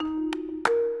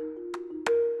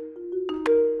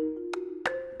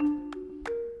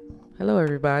Hello,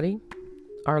 everybody.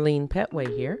 Arlene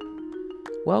Petway here.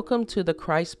 Welcome to the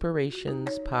Christpirations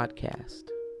podcast.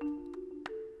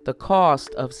 The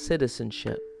cost of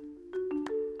citizenship.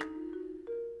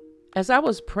 As I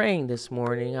was praying this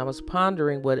morning, I was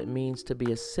pondering what it means to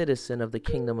be a citizen of the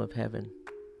kingdom of heaven.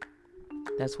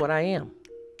 That's what I am.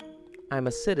 I'm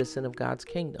a citizen of God's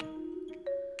kingdom.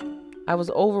 I was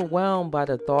overwhelmed by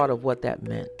the thought of what that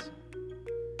meant.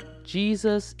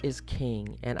 Jesus is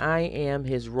king, and I am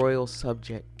his royal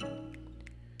subject.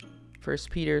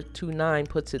 1 Peter 2:9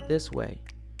 puts it this way.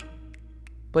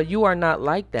 But you are not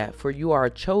like that, for you are a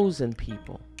chosen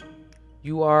people.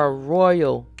 You are a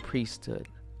royal priesthood,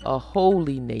 a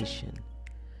holy nation,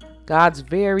 God's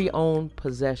very own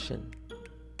possession.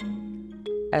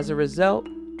 As a result,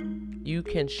 you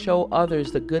can show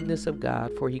others the goodness of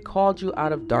God, for he called you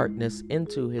out of darkness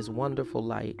into his wonderful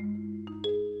light.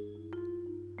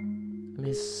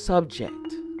 His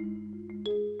subject,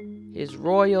 his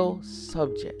royal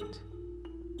subject.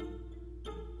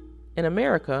 In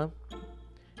America,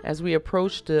 as we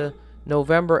approach the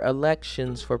November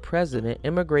elections for president,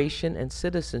 immigration and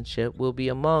citizenship will be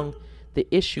among the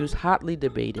issues hotly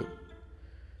debated.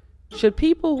 Should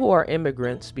people who are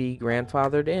immigrants be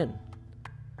grandfathered in?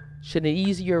 Should an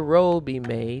easier road be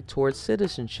made towards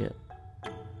citizenship?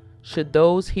 Should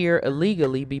those here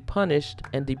illegally be punished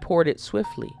and deported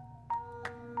swiftly?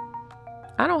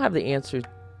 I don't have the answer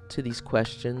to these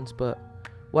questions, but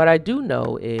what I do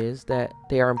know is that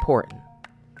they are important.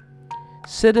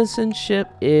 Citizenship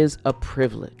is a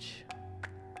privilege.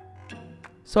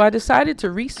 So I decided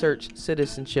to research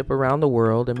citizenship around the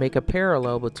world and make a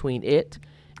parallel between it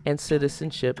and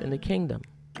citizenship in the kingdom.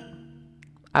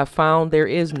 I found there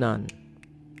is none.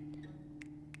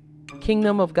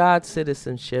 Kingdom of God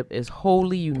citizenship is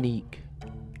wholly unique.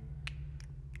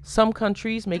 Some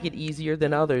countries make it easier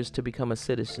than others to become a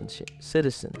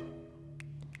citizen.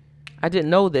 I didn't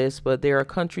know this, but there are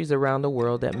countries around the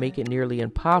world that make it nearly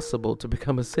impossible to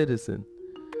become a citizen.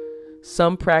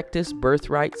 Some practice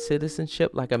birthright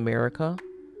citizenship like America,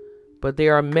 but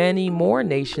there are many more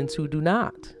nations who do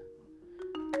not.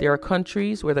 There are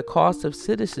countries where the cost of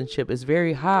citizenship is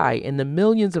very high, in the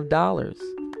millions of dollars.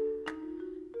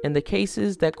 In the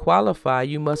cases that qualify,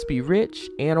 you must be rich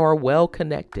and or well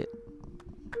connected.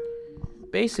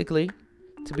 Basically,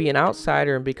 to be an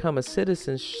outsider and become a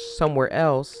citizen somewhere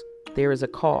else, there is a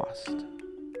cost.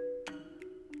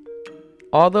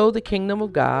 Although the kingdom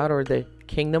of God or the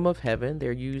kingdom of heaven,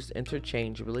 they're used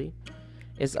interchangeably,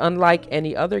 is unlike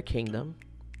any other kingdom,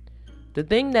 the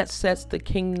thing that sets the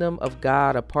kingdom of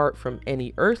God apart from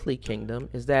any earthly kingdom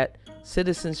is that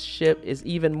citizenship is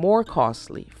even more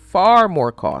costly, far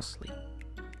more costly.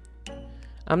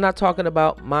 I'm not talking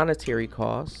about monetary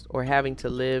costs or having to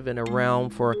live in a realm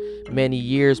for many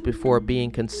years before being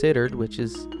considered,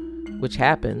 which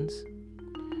happens.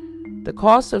 The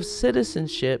cost of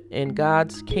citizenship in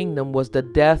God's kingdom was the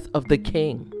death of the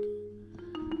king.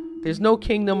 There's no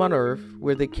kingdom on earth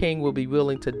where the king will be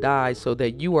willing to die so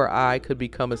that you or I could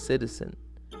become a citizen.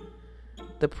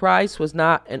 The price was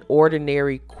not an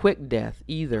ordinary quick death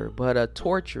either, but a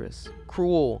torturous,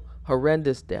 cruel,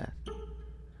 horrendous death.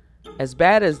 As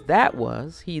bad as that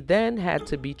was, he then had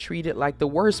to be treated like the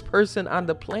worst person on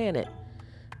the planet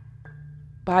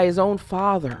by his own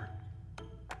father.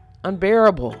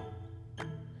 Unbearable.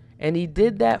 And he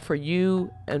did that for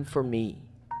you and for me.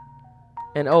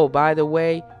 And oh, by the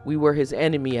way, we were his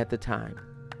enemy at the time.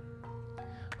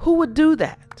 Who would do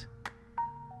that?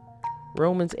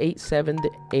 Romans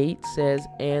 8:7-8 says,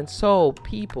 and so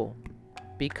people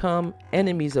become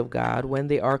enemies of God when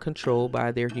they are controlled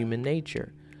by their human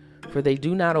nature. For they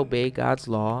do not obey God's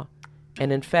law,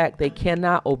 and in fact, they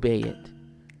cannot obey it.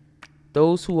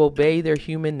 Those who obey their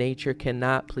human nature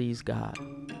cannot please God.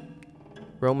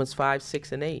 Romans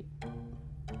 5:6-8.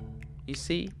 You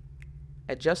see,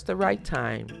 at just the right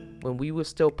time, when we were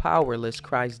still powerless,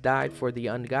 Christ died for the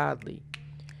ungodly.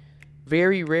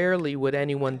 Very rarely would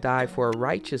anyone die for a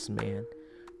righteous man,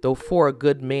 though for a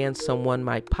good man someone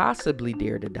might possibly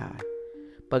dare to die.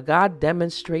 But God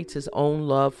demonstrates his own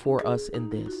love for us in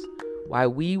this.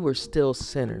 While we were still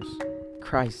sinners,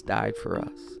 Christ died for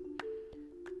us.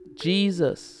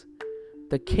 Jesus,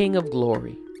 the King of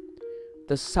glory,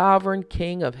 the sovereign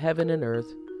King of heaven and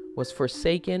earth, was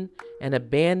forsaken and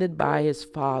abandoned by his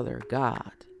Father,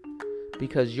 God,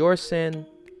 because your sin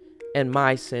and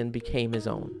my sin became his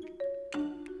own.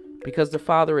 Because the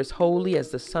Father is holy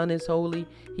as the Son is holy,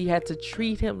 he had to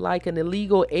treat him like an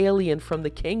illegal alien from the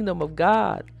kingdom of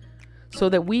God so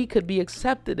that we could be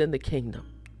accepted in the kingdom.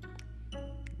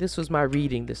 This was my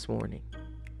reading this morning.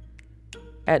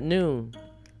 At noon,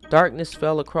 darkness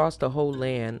fell across the whole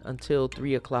land until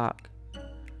 3 o'clock.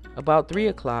 About 3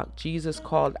 o'clock, Jesus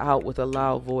called out with a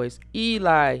loud voice,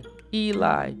 Eli,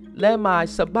 Eli, lema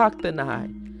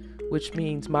sabachthani, which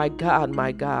means, my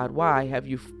God, why have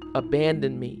you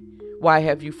abandoned me? Why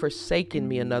have you forsaken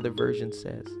me? Another version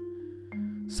says.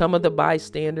 Some of the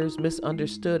bystanders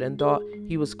misunderstood and thought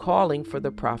he was calling for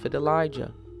the prophet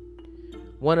Elijah.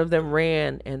 One of them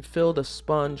ran and filled a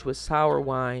sponge with sour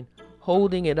wine,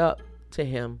 holding it up to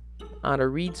him on a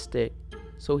reed stick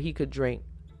so he could drink.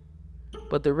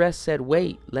 But the rest said,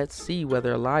 wait, let's see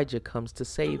whether Elijah comes to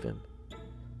save him.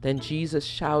 Then Jesus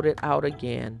shouted out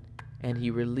again, and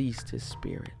he released his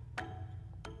spirit.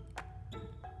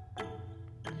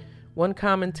 One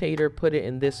commentator put it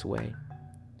in this way.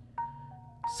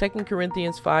 2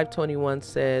 Corinthians 5:21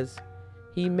 says,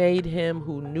 he made him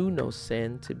who knew no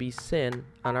sin to be sin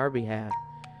on our behalf,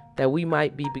 that we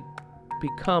might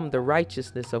become the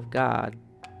righteousness of God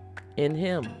in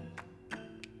him.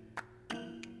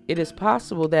 It is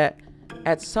possible that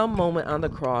at some moment on the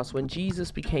cross, when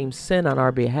Jesus became sin on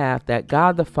our behalf, that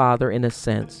God the Father, in a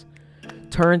sense,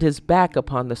 turned his back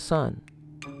upon the Son.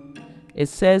 It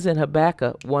says in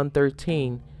Habakkuk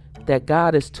 1:13 that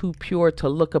God is too pure to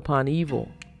look upon evil.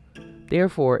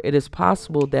 Therefore, it is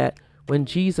possible that when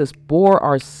Jesus bore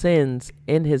our sins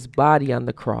in his body on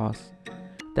the cross,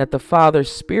 that the Father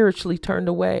spiritually turned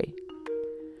away.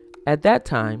 At that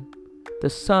time, the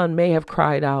Son may have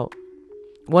cried out.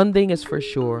 One thing is for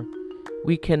sure,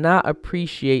 we cannot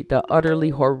appreciate the utterly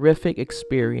horrific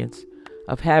experience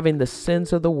of having the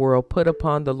sins of the world put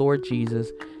upon the Lord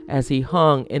Jesus as he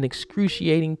hung in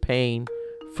excruciating pain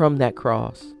from that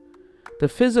cross. The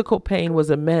physical pain was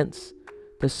immense.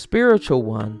 The spiritual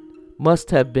one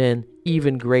must have been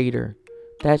even greater.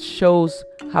 That shows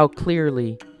how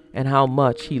clearly and how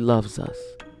much he loves us.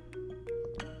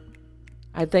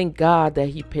 I thank God that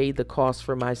he paid the cost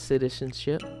for my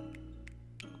citizenship.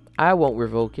 I won't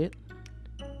revoke it.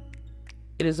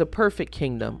 It is a perfect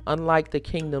kingdom, unlike the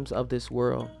kingdoms of this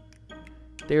world.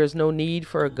 There is no need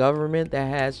for a government that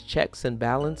has checks and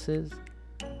balances,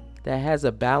 that has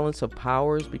a balance of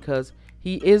powers, because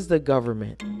he is the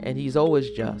government and he's always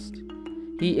just.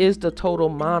 He is the total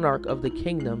monarch of the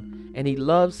kingdom, and he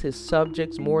loves his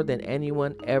subjects more than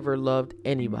anyone ever loved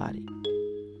anybody.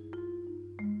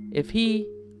 If he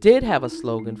did have a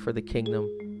slogan for the kingdom,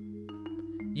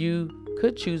 you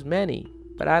could choose many,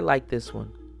 but I like this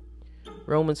one.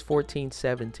 Romans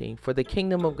 14:17. For the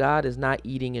kingdom of God is not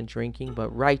eating and drinking,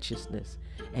 but righteousness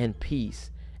and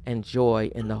peace and joy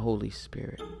in the Holy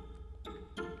Spirit.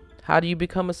 How do you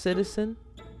become a citizen?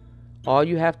 All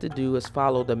you have to do is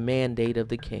follow the mandate of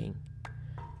the King.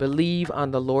 Believe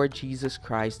on the Lord Jesus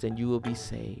Christ and you will be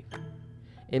saved.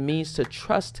 It means to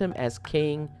trust him as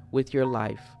King with your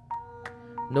life.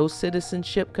 No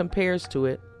citizenship compares to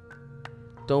it.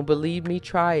 Don't believe me?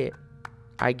 Try it.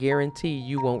 I guarantee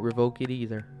you won't revoke it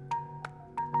either.